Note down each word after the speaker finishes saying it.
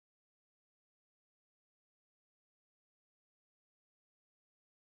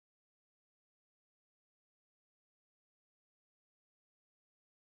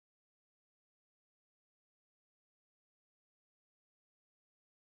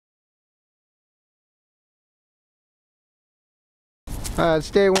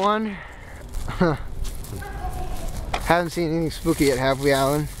It's day one. Haven't seen anything spooky yet, have we,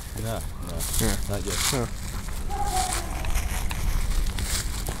 Alan? No, Yeah. not yet. No.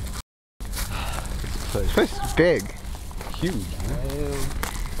 This place is big. Huge, man.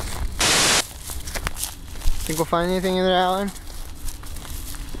 Think we'll find anything in there, Alan?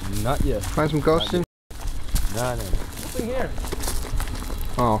 Not yet. Find some ghosts in? No. Nothing here.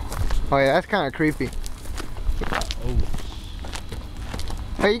 Oh. Oh yeah, that's kind of creepy. Oh.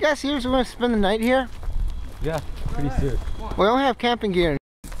 Hey, you guys serious? We want to spend the night here? Yeah, pretty serious. We don't have camping gear.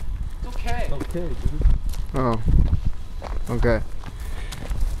 It's okay. It's okay, dude. Oh. Okay.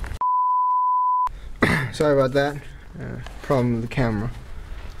 Sorry about that. Problem with the camera.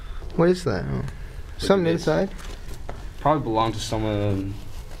 What is that? Oh. Something inside? Probably belonged to some of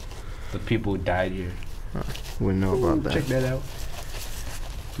the people who died here. Oh, wouldn't know about that. Check that out.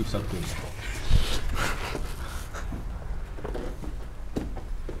 Do something.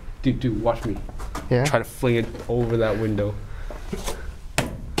 Dude, watch me. Yeah? Try to fling it over that window.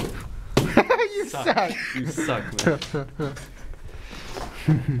 You suck. You suck, man.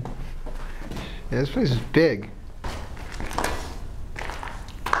 Yeah, this place is big.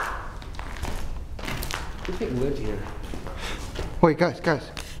 Who think lived here? Wait, guys.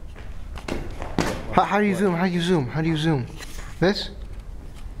 How do you zoom? How do you zoom? How do you zoom? This?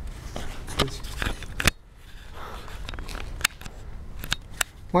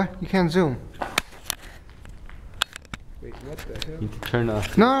 What? You can't zoom. Wait, what the hell? You can turn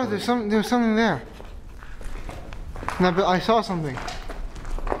off. No, there's something there. No, but I saw something.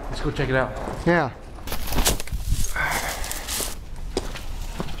 Let's go check it out. Yeah.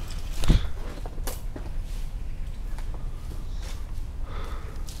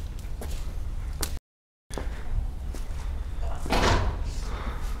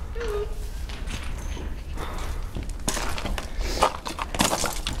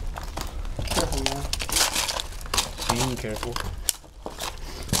 Careful, man. Being careful.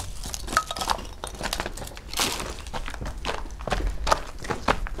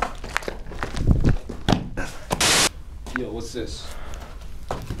 Yo, what's this?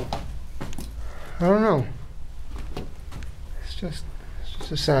 I don't know. It's just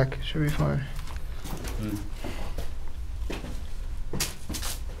a sack. It should be fine.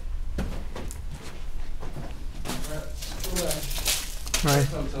 Right.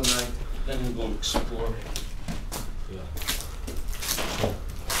 Until night, then we'll go explore.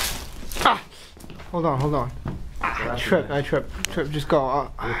 Ah! Hold on. I tripped. Just go.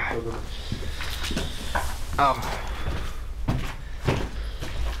 Oh.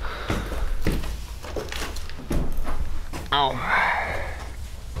 Ow.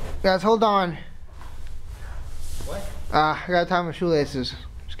 Guys, hold on. What? I gotta tie my shoelaces.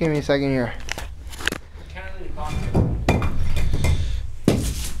 Just give me a second here. Can't really pocket.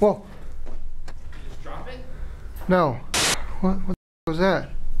 Whoa. Just drop it? No. What was that?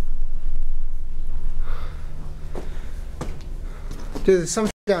 Dude, there's some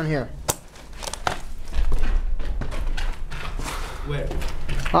down here. Where?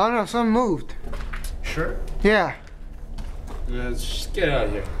 I don't know, something moved. Sure? Yeah. Let's just get out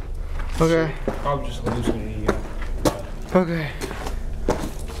of here. Okay. Probably just hallucinating. Okay.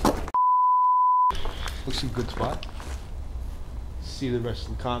 Looks like a good spot. See the rest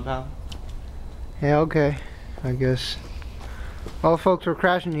of the compound. Yeah, okay. I guess. All folks, we're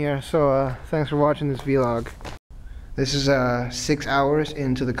crashing here, so thanks for watching this vlog. This is 6 hours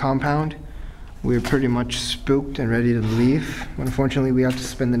into the compound. We're pretty much spooked and ready to leave. Unfortunately, we have to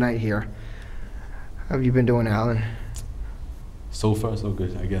spend the night here. How have you been doing, Alan? So far, so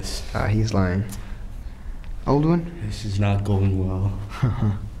good, I guess. He's lying. Old one? This is not going well.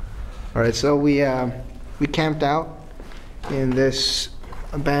 Alright, so we camped out in this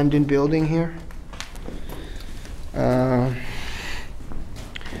abandoned building here.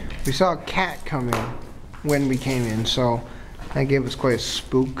 We saw a cat coming when we came in, so that gave us quite a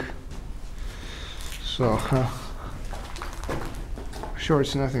spook. So, sure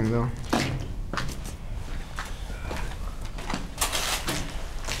it's nothing though.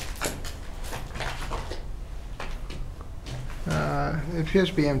 It appears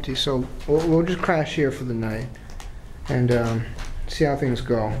to be empty, so we'll just crash here for the night and see how things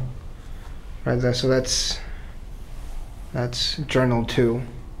go. Right there, so that's journal 2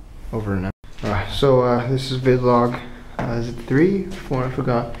 over now. This is vidlog. Is it 3? 4? I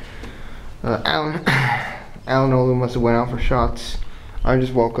forgot. Alan Olin must have went out for shots. I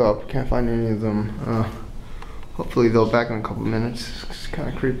just woke up, can't find any of them. Hopefully they'll be back in a couple minutes. It's kind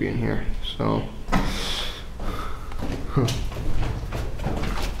of creepy in here, so.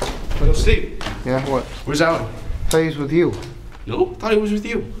 Yo, Steve. Yeah, what? Where's Alan? I thought he was with you. No, I thought he was with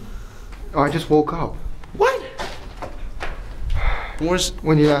you. Oh, I just woke up. What? Where's?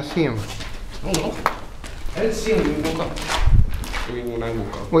 When you last see him? I don't know. I didn't see him when we woke up. I mean, when I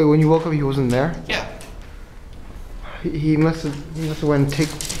woke up. Wait, when you woke up, he wasn't there? Yeah. He must have went to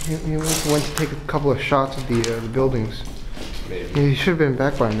take a couple of shots of the buildings. Maybe. Yeah, he should have been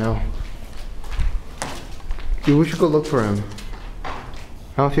back by now. Dude, we should go look for him. I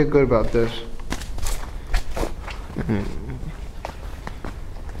don't feel good about this.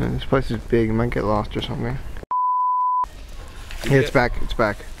 This place is big. It might get lost or something. Yeah, it's back. It's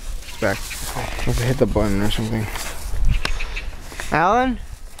back. It's back. I have to hit the button or something. Alan?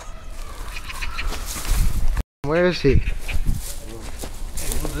 Where is he? Hey,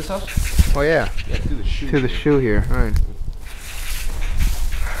 what's this house? Oh yeah. Yeah, through the shoe. To the shoe here. All right.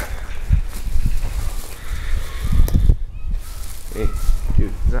 Hey,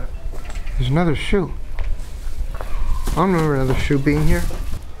 dude, is that? There's another shoe. I don't remember another shoe being here.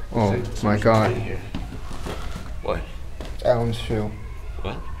 Oh my god. What? It's Alan's shoe.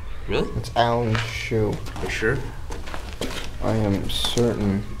 What? Really? It's Alan's shoe. You sure? I am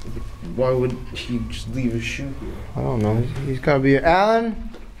certain. Why would he just leave his shoe here? I don't know. He's gotta be here. Alan?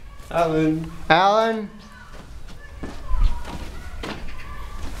 Alan. Alan?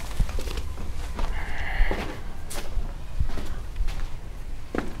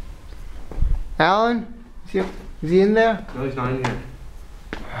 Alan? Is he in there? No, he's not in here.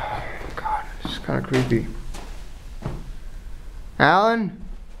 God, this is kind of creepy. Alan?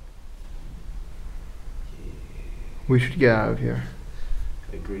 We should get out of here.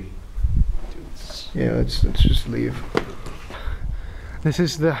 I agree. Dude, Yeah, let's just leave. This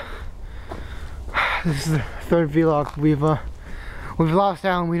is the third vlog. We've lost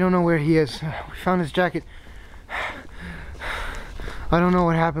Alan. We don't know where he is. We found his jacket. I don't know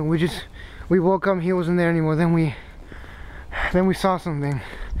what happened. We woke up. He wasn't there anymore. Then we saw something.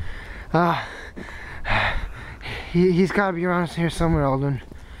 He's got to be around here somewhere, Alden.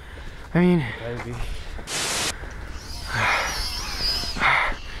 I mean. maybe.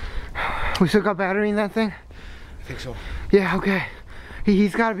 We still got battery in that thing? I think so. Yeah, okay.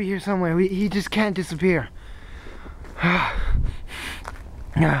 He's got to be here somewhere. He just can't disappear. Oh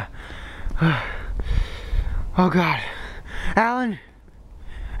God. Alan?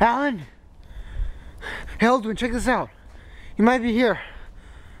 Alan? Hey, Aldwin, check this out. He might be here.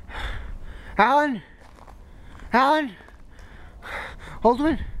 Alan? Alan?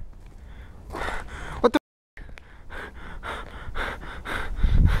 Aldwin? What the?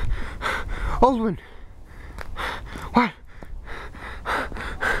 Aldwin? What?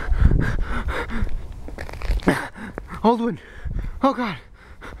 Aldwin? Oh God.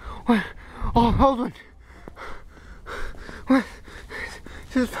 What? Oh, Aldwin. What?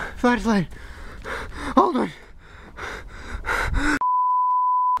 This is flashlight. Aldwin.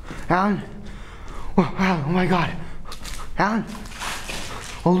 Alan? Oh, Alan, oh my God. Alan?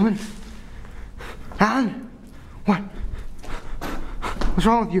 Aldwin? Alan? What? What's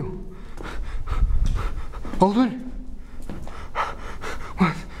wrong with you? Aldwin?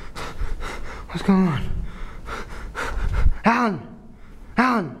 What? What's going on? Alan!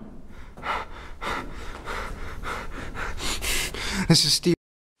 Alan! This is Steve.